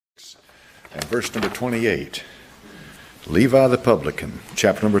and verse number 28. Levi the publican,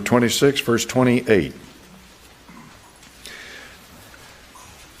 chapter number 26, verse 28.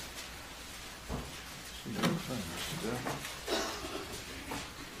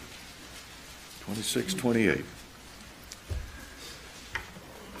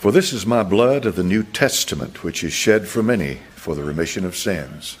 For this is my blood of the New Testament, which is shed for many for the remission of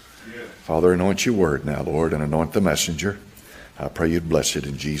sins. Father, anoint your word now, Lord, and anoint the messenger. I pray you'd bless it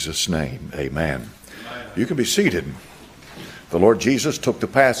in Jesus' name. Amen. You can be seated. The Lord Jesus took the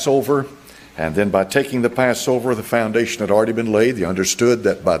Passover, and then by taking the Passover, the foundation had already been laid. He understood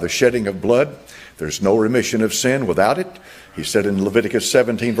that by the shedding of blood, there's no remission of sin without it. He said in Leviticus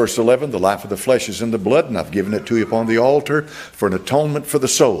 17, verse 11, the life of the flesh is in the blood, and I've given it to you upon the altar for an atonement for the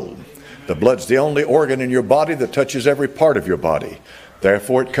soul. The blood's the only organ in your body that touches every part of your body.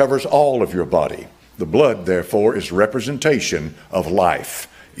 Therefore, it covers all of your body. The blood, therefore, is representation of life.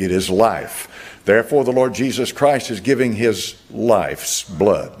 It is life. Therefore, the Lord Jesus Christ is giving his life's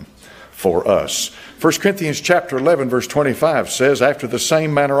blood for us. 1 Corinthians chapter 11, verse 25 says, after the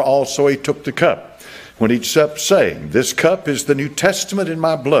same manner also he took the cup when he supped, saying, this cup is the New Testament in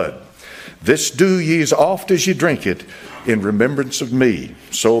my blood. This do ye as oft as ye drink it in remembrance of me.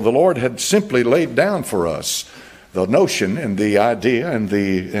 So the Lord had simply laid down for us the notion and the idea and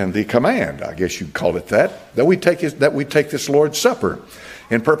the command, I guess you'd call it that we take this Lord's Supper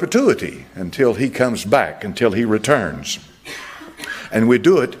in perpetuity until he comes back, until he returns. And we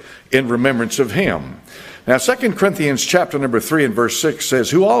do it in remembrance of him. Now, 2 Corinthians chapter number 3 and verse 6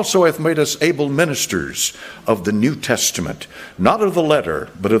 says, who also hath made us able ministers of the New Testament, not of the letter,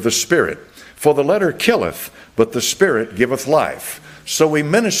 but of the Spirit. For the letter killeth, but the Spirit giveth life. So we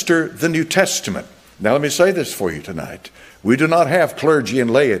minister the New Testament. Now, let me say this for you tonight. We do not have clergy and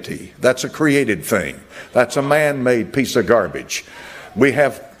laity. That's a created thing. That's a man-made piece of garbage. We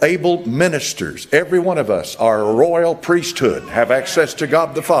have able ministers. Every one of us are a royal priesthood, have access to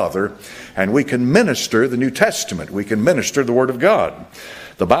God the Father, and we can minister the New Testament. We can minister the Word of God.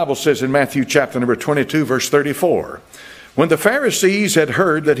 The Bible says in Matthew chapter number 22, verse 34, when the Pharisees had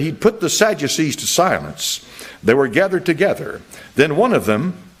heard that he'd put the Sadducees to silence, they were gathered together. Then one of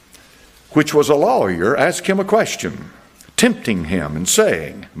them, which was a lawyer, asked him a question, tempting him and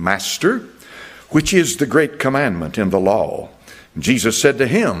saying, Master, which is the great commandment in the law? Jesus said to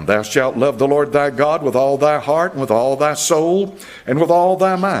him, thou shalt love the Lord thy God with all thy heart, and with all thy soul, and with all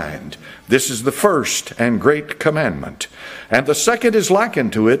thy mind. This is the first and great commandment. And the second is like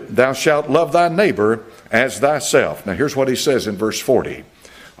unto it, thou shalt love thy neighbor as thyself. Now here's what he says in verse 40.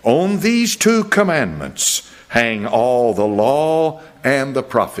 On these two commandments hang all the law and the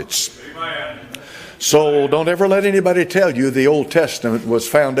prophets. Amen. So don't ever let anybody tell you the Old Testament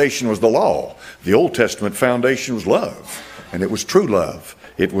foundation was the law. The Old Testament foundation was love. And it was true love.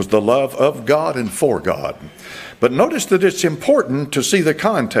 It was the love of God and for God. But notice that it's important to see the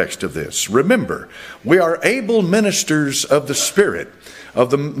context of this. Remember, we are able ministers of the Spirit,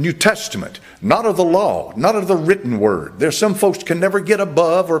 of the New Testament, not of the law, not of the written word. There's some folks can never get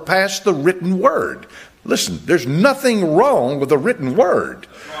above or past the written word. Listen, there's nothing wrong with the written word.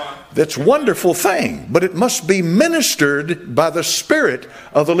 That's a wonderful thing, but it must be ministered by the Spirit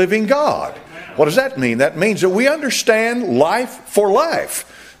of the living God. What does that mean? That means that we understand life for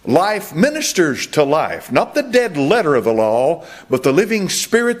life. Life ministers to life, not the dead letter of the law, but the living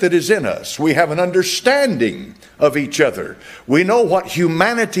Spirit that is in us. We have an understanding of each other. We know what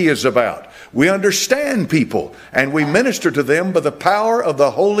humanity is about. We understand people, and we minister to them by the power of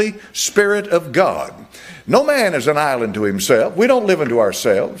the Holy Spirit of God. No man is an island to himself. We don't live unto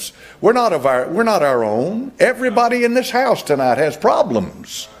ourselves. We're not our own. Everybody in this house tonight has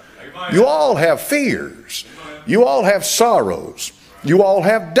problems. You all have fears. You all have sorrows. You all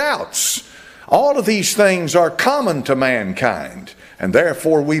have doubts. All of these things are common to mankind, and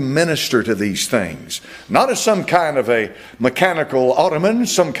therefore we minister to these things. Not as some kind of a mechanical ottoman,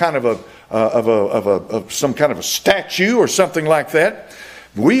 some kind of a statue or something like that.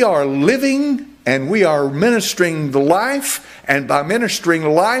 We are living and we are ministering the life, and by ministering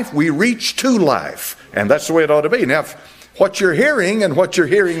life we reach to life, and that's the way it ought to be. Now, what you're hearing and what you're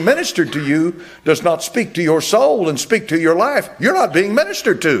hearing ministered to you does not speak to your soul and speak to your life, you're not being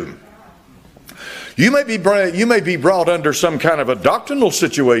ministered to. You may be brought under some kind of a doctrinal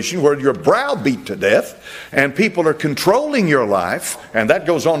situation where you're browbeat to death and people are controlling your life, and that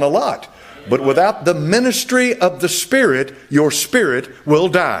goes on a lot. But without the ministry of the Spirit, your spirit will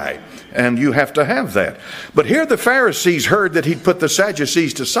die. And you have to have that. But here the Pharisees heard that he'd put the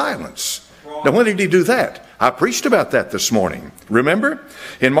Sadducees to silence. Now, when did he do that? I preached about that this morning. Remember?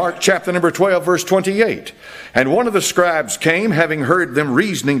 In Mark chapter number 12, verse 28. And one of the scribes came, having heard them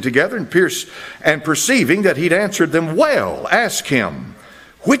reasoning together, and perceiving that he'd answered them well, asked him,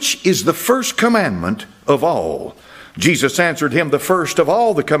 which is the first commandment of all? Jesus answered him, the first of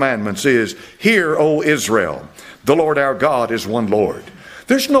all the commandments is, Hear, O Israel, the Lord our God is one Lord.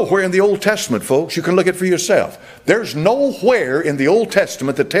 There's nowhere in the Old Testament, folks, you can look at it for yourself. There's nowhere in the Old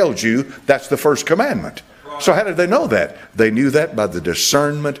Testament that tells you that's the first commandment. So how did they know that? They knew that by the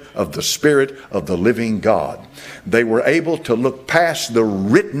discernment of the Spirit of the living God. They were able to look past the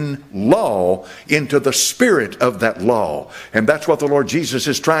written law into the spirit of that law. And that's what the Lord Jesus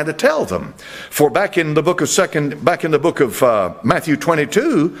is trying to tell them. For back in the book of Matthew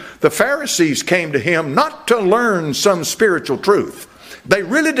 22, the Pharisees came to him not to learn some spiritual truth. They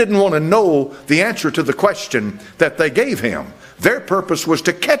really didn't want to know the answer to the question that they gave him. Their purpose was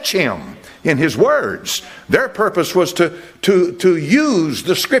to catch him in his words. Their purpose was to use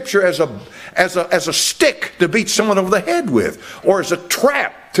the Scripture as a stick to beat someone over the head with, or as a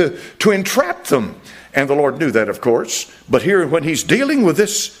trap to entrap them. And the Lord knew that, of course. But here, when he's dealing with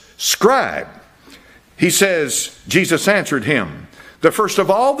this scribe, he says, Jesus answered him, the first of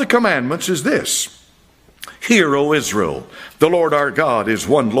all the commandments is this, Hear, O Israel, the Lord our God is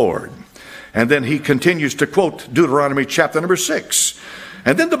one Lord. And then he continues to quote Deuteronomy chapter number 6.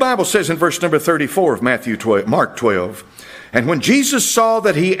 And then the Bible says in verse number 34 of Mark 12, and when Jesus saw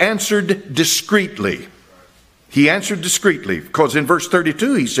that he answered discreetly, because in verse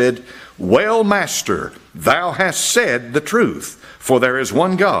 32 he said, Well, Master, thou hast said the truth, for there is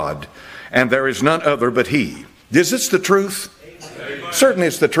one God, and there is none other but he. Is this the truth? Amen. Certainly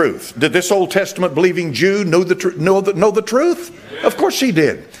it's the truth. Did this Old Testament believing Jew know the truth? Yes. Of course he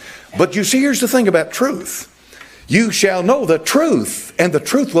did. But you see, here's the thing about truth. You shall know the truth, and the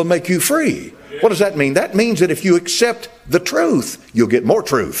truth will make you free. What does that mean? That means that if you accept the truth, you'll get more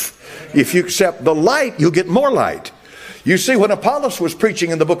truth. If you accept the light, you'll get more light. You see, when Apollos was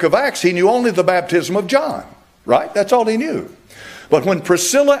preaching in the book of Acts, he knew only the baptism of John, right? That's all he knew. But when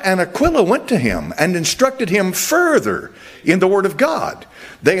Priscilla and Aquila went to him and instructed him further in the Word of God,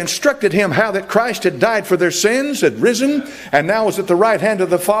 they instructed him how that Christ had died for their sins, had risen, and now was at the right hand of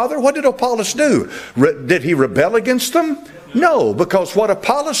the Father. What did Apollos do? Did he rebel against them? No, because what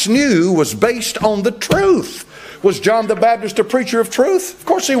Apollos knew was based on the truth. Was John the Baptist a preacher of truth? Of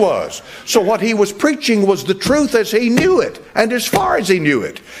course he was. So what he was preaching was the truth as he knew it, and as far as he knew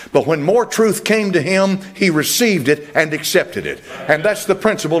it. But when more truth came to him, he received it and accepted it. And that's the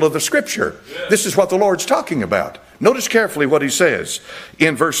principle of the Scripture. This is what the Lord's talking about. Notice carefully what he says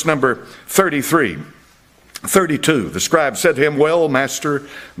in verse number 32. The scribe said to him, Well, Master,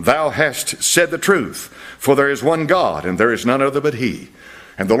 thou hast said the truth, for there is one God, and there is none other but he.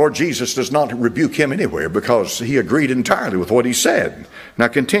 And the Lord Jesus does not rebuke him anywhere, because he agreed entirely with what he said. Now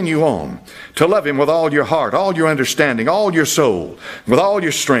continue on. To love him with all your heart, all your understanding, all your soul, with all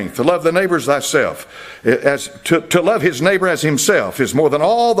your strength. To love the neighbor as thyself. To love his neighbor as himself is more than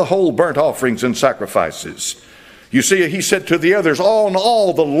all the whole burnt offerings and sacrifices. You see, he said to the others,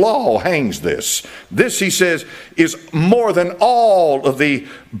 all the law hangs this. This, he says, is more than all of the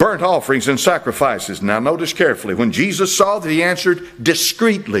burnt offerings and sacrifices. Now notice carefully, when Jesus saw that he answered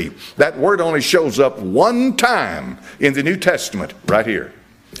discreetly, that word only shows up one time in the New Testament, right here.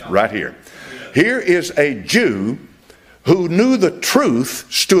 Right here. Here is a Jew who knew the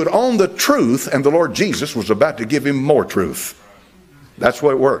truth, stood on the truth, and the Lord Jesus was about to give him more truth. That's the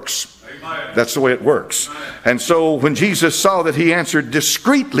way it works. That's the way it works. And so when Jesus saw that he answered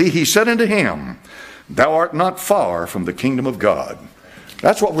discreetly, he said unto him, Thou art not far from the kingdom of God.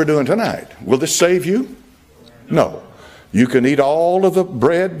 That's what we're doing tonight. Will this save you? No. You can eat all of the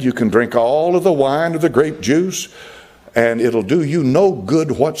bread, you can drink all of the wine or the grape juice, and it'll do you no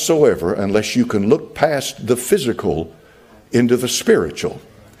good whatsoever unless you can look past the physical into the spiritual.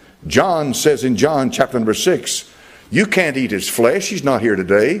 John says in John chapter number 6, you can't eat his flesh. He's not here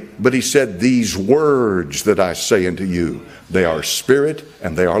today. But he said, These words that I say unto you, they are spirit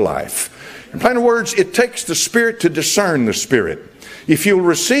and they are life. In plain words, it takes the Spirit to discern the Spirit. If you'll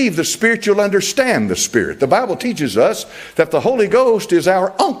receive the Spirit, you'll understand the Spirit. The Bible teaches us that the Holy Ghost is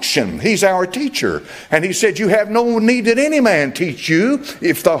our unction. He's our teacher. And he said, You have no need that any man teach you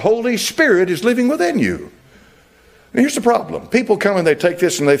if the Holy Spirit is living within you. And here's the problem. People come and they take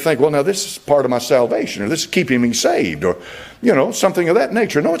this and they think, well, now this is part of my salvation, or this is keeping me saved, or, something of that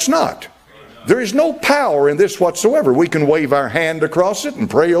nature. No, it's not. There is no power in this whatsoever. We can wave our hand across it and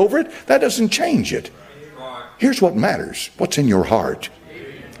pray over it. That doesn't change it. Here's what matters. What's in your heart?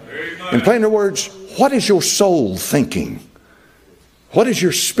 In plainer words, what is your soul thinking? What is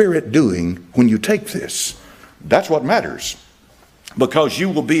your spirit doing when you take this? That's what matters. Because you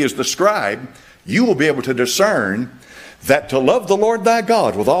will be as the scribe, you will be able to discern that to love the Lord thy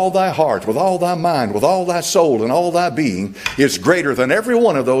God with all thy heart, with all thy mind, with all thy soul, and all thy being is greater than every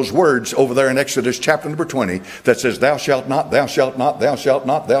one of those words over there in Exodus chapter number 20 that says, thou shalt not, thou shalt not, thou shalt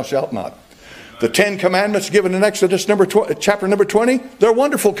not, thou shalt not. The 10 commandments given in Exodus chapter number 20, they're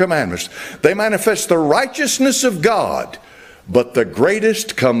wonderful commandments. They manifest the righteousness of God, but the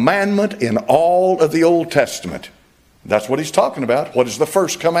greatest commandment in all of the Old Testament. That's what he's talking about. What is the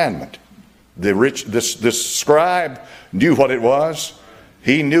first commandment? This scribe knew what it was.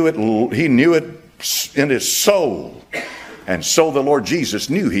 He knew it in his soul. And so the Lord Jesus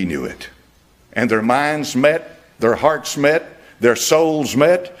knew he knew it. And their minds met, their hearts met, their souls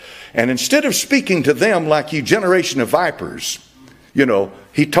met. And instead of speaking to them like you generation of vipers,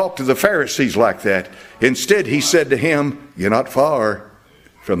 he talked to the Pharisees like that. Instead, he said to him, you're not far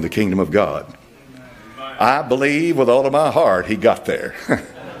from the kingdom of God. I believe with all of my heart he got there.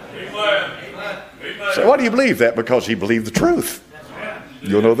 So why do you believe that? Because he believed the truth.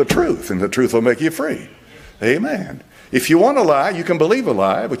 You'll know the truth, and the truth will make you free. Amen. If you want a lie, you can believe a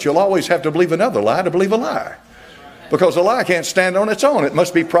lie, but you'll always have to believe another lie to believe a lie. Because a lie can't stand on its own. It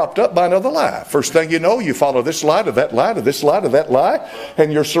must be propped up by another lie. First thing you know, you follow this lie to that lie to this lie to that lie,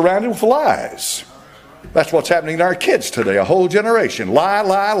 and you're surrounded with lies. That's what's happening to our kids today. A whole generation. Lie,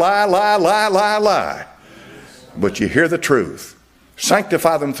 lie, lie, lie, lie, lie, lie. But you hear the truth.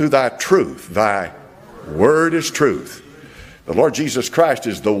 Sanctify them through thy truth. Thy word is truth. The Lord Jesus Christ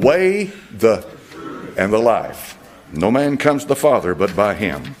is the way, and the life. No man comes to the Father but by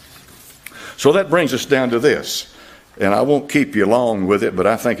him. So that brings us down to this. And I won't keep you long with it, but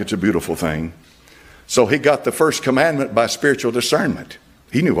I think it's a beautiful thing. So he got the first commandment by spiritual discernment.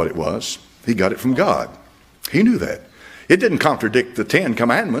 He knew what it was. He got it from God. He knew that. It didn't contradict the 10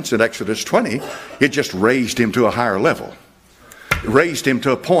 commandments in Exodus 20. It just raised him to a higher level. It raised him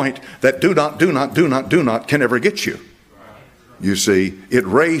to a point that do not can ever get you. You see, it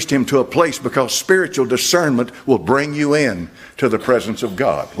raised him to a place because spiritual discernment will bring you in to the presence of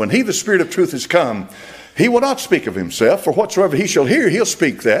God. When he, the Spirit of truth, is come, he will not speak of himself, for whatsoever he shall hear, he'll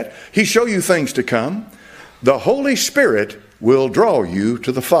speak that. He show you things to come. The Holy Spirit will draw you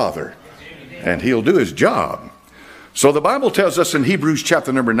to the Father, and he'll do his job. So the Bible tells us in Hebrews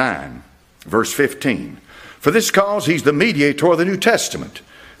chapter number 9, verse 15, for this cause he's the mediator of the New Testament,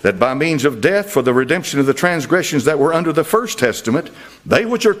 that by means of death for the redemption of the transgressions that were under the first testament, they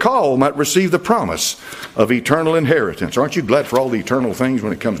which are called might receive the promise of eternal inheritance. Aren't you glad for all the eternal things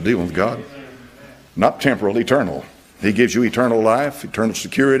when it comes to dealing with God? Not temporal, eternal. He gives you eternal life, eternal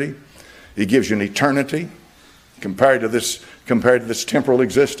security. He gives you an eternity. Compared to this temporal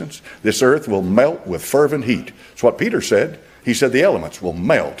existence, this earth will melt with fervent heat. That's what Peter said. He said the elements will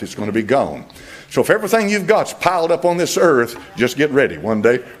melt. It's going to be gone. So if everything you've got's piled up on this earth, just get ready. One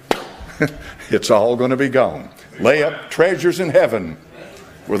day, it's all going to be gone. Lay up treasures in heaven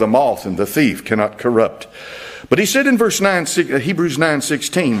where the moth and the thief cannot corrupt. But he said in verse 9, Hebrews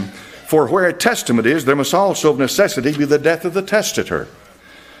 9:16, for where a testament is, there must also of necessity be the death of the testator.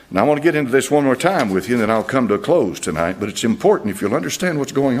 Now I want to get into this one more time with you, and then I'll come to a close tonight. But it's important if you'll understand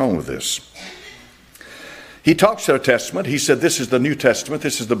what's going on with this. He talks to a testament. He said, this is the New Testament.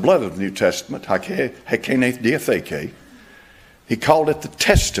 This is the blood of the New Testament. He called it the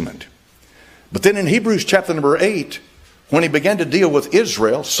testament. But then in Hebrews chapter number 8, when he began to deal with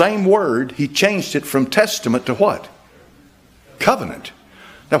Israel, same word, he changed it from testament to what? Covenant.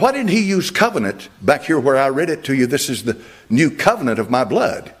 Now, why didn't he use covenant back here where I read it to you? This is the new covenant of my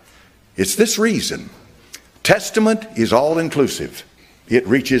blood. It's this reason. Testament is all inclusive. It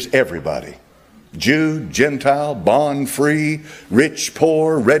reaches everybody. Jew, Gentile, bond, free, rich,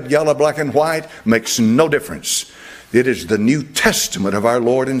 poor, red, yellow, black, and white, makes no difference. It is the New Testament of our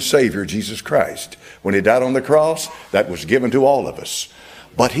Lord and Savior, Jesus Christ. When he died on the cross, that was given to all of us.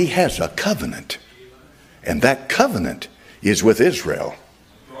 But he has a covenant. And that covenant is with Israel.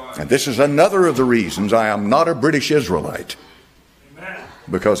 And this is another of the reasons I am not a British Israelite.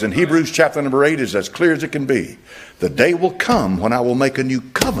 Because in Hebrews chapter number 8 is as clear as it can be. The day will come when I will make a new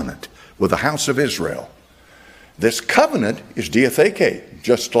covenant with the house of Israel. This covenant is diatheke,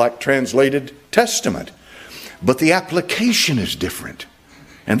 just like translated testament. But the application is different.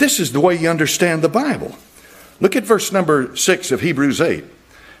 And this is the way you understand the Bible. Look at verse number 6 of Hebrews 8.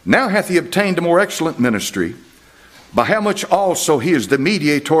 Now hath he obtained a more excellent ministry, by how much also he is the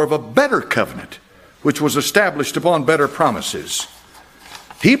mediator of a better covenant, which was established upon better promises.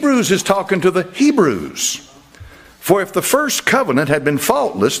 Hebrews is talking to the Hebrews. For if the first covenant had been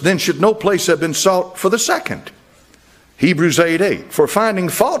faultless, then should no place have been sought for the second. Hebrews 8:8. For finding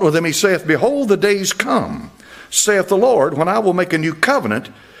fault with them, he saith, behold, the days come, saith the Lord, when I will make a new covenant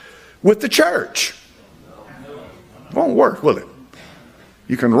with the church. It won't work, will it?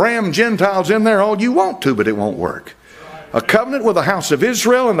 You can ram Gentiles in there all you want to, but it won't work. A covenant with the house of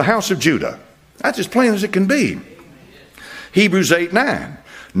Israel and the house of Judah. That's as plain as it can be. Hebrews 8:9.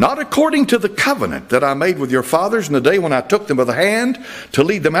 Not according to the covenant that I made with your fathers in the day when I took them by the hand to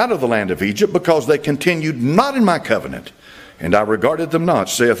lead them out of the land of Egypt, because they continued not in my covenant, and I regarded them not,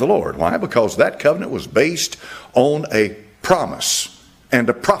 saith the Lord. Why? Because that covenant was based on a promise and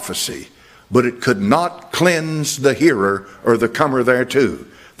a prophecy, but it could not cleanse the hearer or the comer thereto.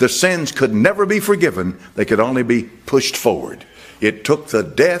 The sins could never be forgiven. They could only be pushed forward. It took the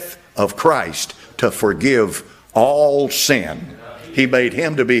death of Christ to forgive all sin. He made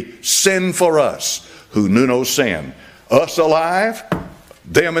him to be sin for us who knew no sin. Us alive,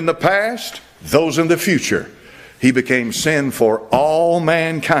 them in the past, those in the future. He became sin for all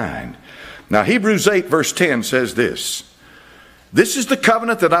mankind. Now Hebrews 8 verse 10 says this. This is the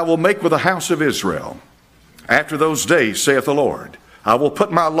covenant that I will make with the house of Israel. After those days, saith the Lord, I will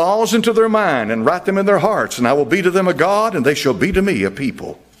put my laws into their mind and write them in their hearts, and I will be to them a God, and they shall be to me a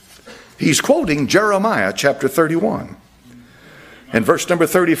people. He's quoting Jeremiah chapter 31. In verse number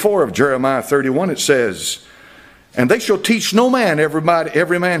 34 of Jeremiah 31, it says, and they shall teach no man, every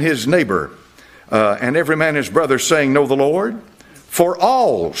man his neighbor, and every man his brother, saying, know the Lord. For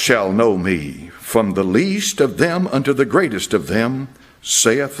all shall know me, from the least of them unto the greatest of them,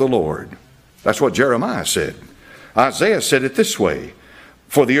 saith the Lord. That's what Jeremiah said. Isaiah said it this way.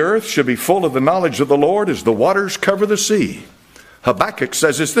 For the earth shall be full of the knowledge of the Lord as the waters cover the sea. Habakkuk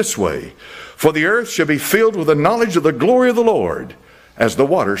says it this way. For the earth shall be filled with the knowledge of the glory of the Lord as the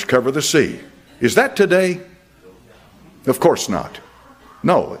waters cover the sea. Is that today? Of course not.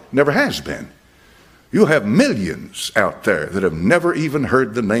 No, it never has been. You'll have millions out there that have never even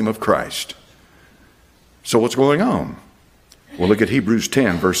heard the name of Christ. So what's going on? Well, look at Hebrews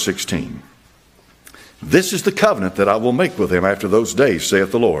 10, verse 16. This is the covenant that I will make with them after those days,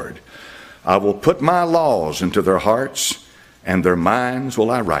 saith the Lord. I will put my laws into their hearts, and their minds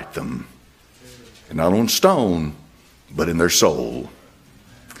will I write them. And not on stone, but in their soul.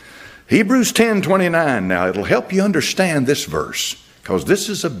 Hebrews 10:29 now, it'll help you understand this verse, because this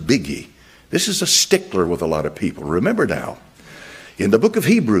is a biggie. This is a stickler with a lot of people. Remember now, in the book of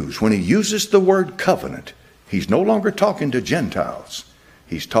Hebrews, when he uses the word covenant, he's no longer talking to Gentiles.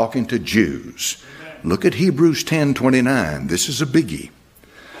 He's talking to Jews. Look at Hebrews 10:29. This is a biggie.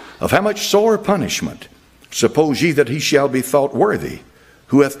 Of how much sore punishment suppose ye that he shall be thought worthy,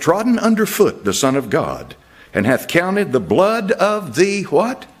 who hath trodden under foot the Son of God, and hath counted the blood of the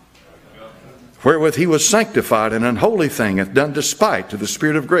what? Wherewith he was sanctified, an unholy thing, hath done despite to the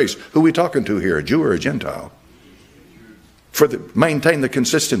Spirit of grace. Who are we talking to here, a Jew or a Gentile? Maintain the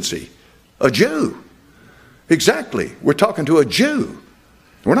consistency. A Jew. Exactly. We're talking to a Jew.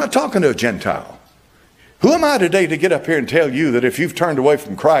 We're not talking to a Gentile. Who am I today to get up here and tell you that if you've turned away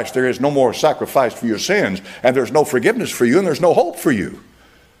from Christ, there is no more sacrifice for your sins, and there's no forgiveness for you, and there's no hope for you?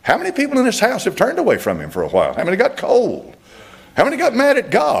 How many people in this house have turned away from him for a while? How many got cold? How many got mad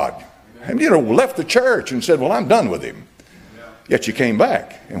at God? How many left the church and said, well, I'm done with him? Yet you came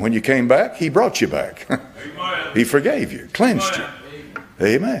back. And when you came back, he brought you back. He forgave you, cleansed you.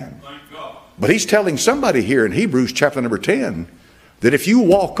 Amen. But he's telling somebody here in Hebrews chapter number 10 that if you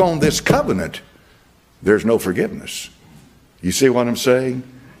walk on this covenant, there's no forgiveness. You see what I'm saying?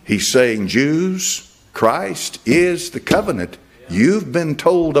 He's saying, Jews, Christ is the covenant. You've been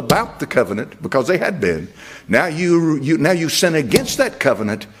told about the covenant because they had been. Now you sin against that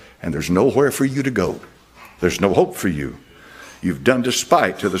covenant, and there's nowhere for you to go. There's no hope for you. You've done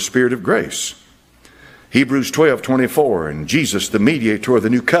despite to the Spirit of grace. Hebrews 12:24, and Jesus the mediator of the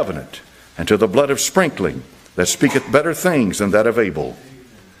new covenant, and to the blood of sprinkling that speaketh better things than that of Abel.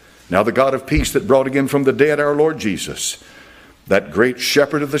 Now the God of peace that brought again from the dead our Lord Jesus, that great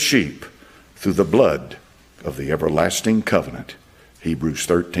shepherd of the sheep, through the blood of the everlasting covenant. Hebrews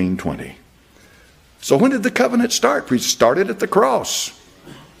 13:20. So when did the covenant start? It started at the cross.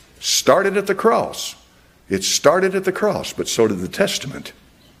 Started at the cross. It started at the cross, but so did the Testament.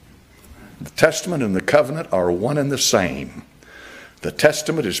 The Testament and the covenant are one and the same. The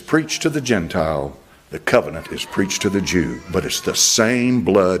Testament is preached to the Gentile. The covenant is preached to the Jew. But it's the same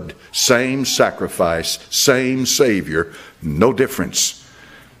blood, same sacrifice, same Savior, no difference.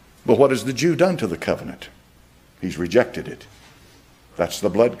 But what has the Jew done to the covenant? He's rejected it. That's the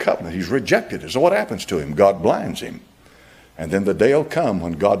blood covenant. He's rejected it. So what happens to him? God blinds him. And then the day will come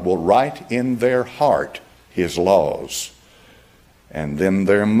when God will write in their heart his laws, and then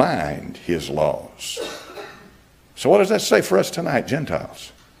their mind his laws. So what does that say for us tonight,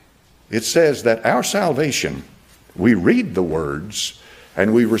 Gentiles? It says that our salvation, we read the words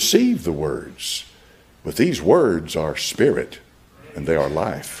and we receive the words. But these words are spirit and they are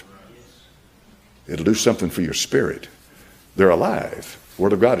life. It'll do something for your spirit. They're alive. The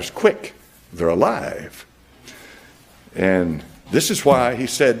Word of God is quick. They're alive. And this is why he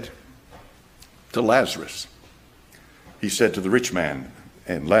said to Lazarus, he said to the rich man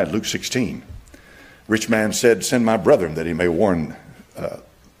in Luke 16, rich man said, send my brethren that he may warn,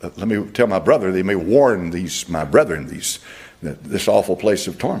 let me tell my brother that he may warn my brethren, this awful place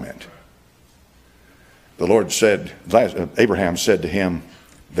of torment. The Lord said, Abraham said to him,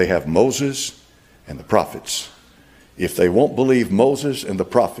 they have Moses and the prophets. If they won't believe Moses and the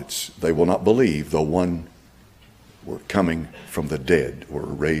prophets, they will not believe the one were coming from the dead or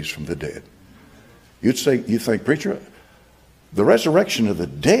raised from the dead. You think, preacher, the resurrection of the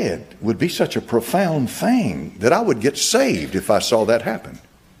dead would be such a profound thing that I would get saved if I saw that happen.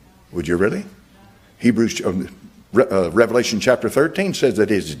 Would you really? Revelation chapter 13 says that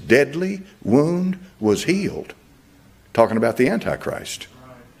his deadly wound was healed. Talking about the Antichrist.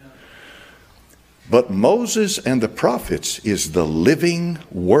 But Moses and the prophets is the living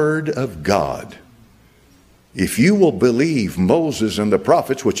Word of God. If you will believe Moses and the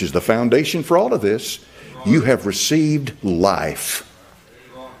prophets, which is the foundation for all of this, you have received life.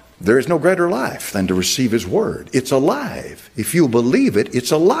 There is no greater life than to receive His Word. It's alive. If you believe it,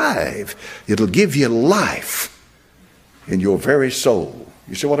 it's alive. It'll give you life in your very soul.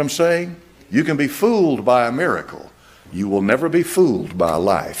 You see what I'm saying? You can be fooled by a miracle. You will never be fooled by a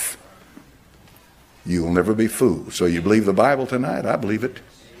life. You will never be fooled. So you believe the Bible tonight? I believe it.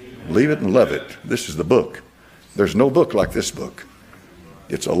 Believe it and love it. This is the book. There's no book like this book.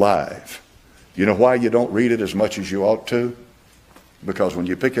 It's alive. You know why you don't read it as much as you ought to? Because when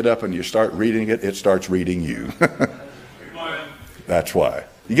you pick it up and you start reading it, it starts reading you. That's why.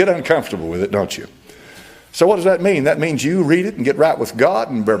 You get uncomfortable with it, don't you? So what does that mean? That means you read it and get right with God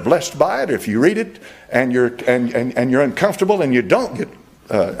and we're blessed by it. If you read it and you're uncomfortable and you don't get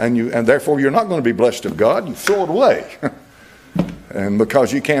and therefore you're not going to be blessed of God, you throw it away. And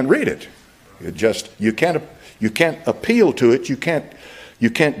because you can't read it. You can't appeal to it, you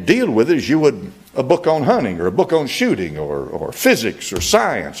can't deal with it as you would a book on hunting or a book on shooting or physics or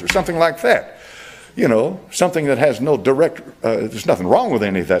science or something like that. You know, something that has no direct, there's nothing wrong with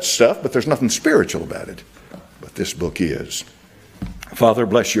any of that stuff, but there's nothing spiritual about it. But this book is. Father,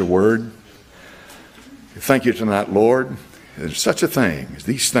 bless your word. Thank you tonight, Lord. There's such a thing as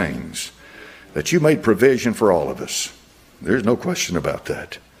these things that you made provision for all of us. There's no question about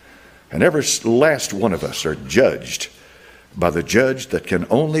that. And every last one of us are judged by the judge that can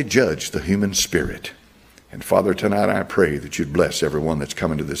only judge the human spirit. And Father, tonight I pray that you'd bless everyone that's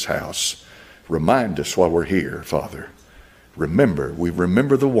coming to this house. Remind us while we're here, Father. We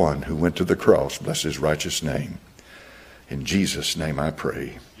remember the one who went to the cross. Bless his righteous name. In Jesus' name I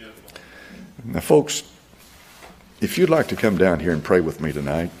pray. Now, folks, if you'd like to come down here and pray with me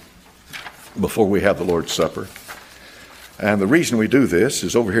tonight before we have the Lord's Supper. And the reason we do this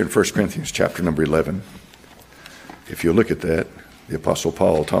is over here in 1 Corinthians chapter number 11. If you look at that, the Apostle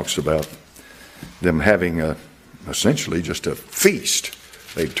Paul talks about them having essentially just a feast.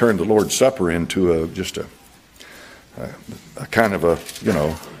 They turned the Lord's Supper into just a kind of a,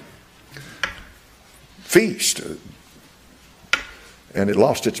 feast. And it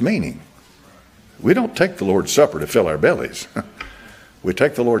lost its meaning. We don't take the Lord's Supper to fill our bellies. We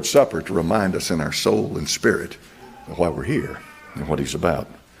take the Lord's Supper to remind us in our soul and spirit of why we're here and what He's about.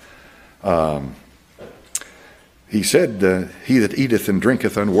 He said, he that eateth and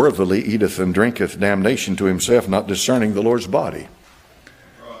drinketh unworthily eateth and drinketh damnation to himself, not discerning the Lord's body.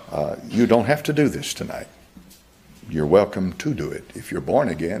 You don't have to do this tonight. You're welcome to do it. If you're born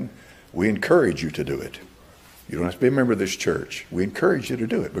again, we encourage you to do it. You don't have to be a member of this church. We encourage you to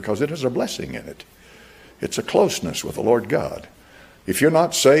do it because it is a blessing in it. It's a closeness with the Lord God. If you're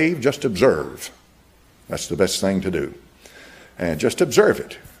not saved, just observe. That's the best thing to do. And just observe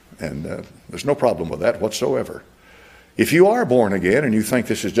it. And there's no problem with that whatsoever. If you are born again and you think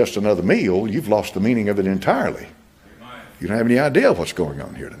this is just another meal, you've lost the meaning of it entirely. You don't have any idea what's going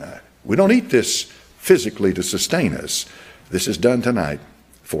on here tonight. We don't eat this physically to sustain us. This is done tonight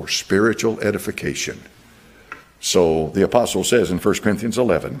for spiritual edification. So the apostle says in 1 Corinthians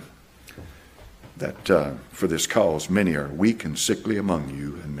 11 that for this cause many are weak and sickly among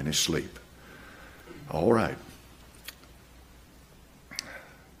you, and many sleep. All right.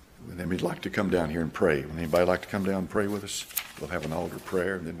 Would anybody like to come down here and pray? Would anybody like to come down and pray with us? We'll have an altar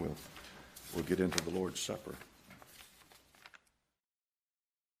prayer, and then we'll get into the Lord's Supper.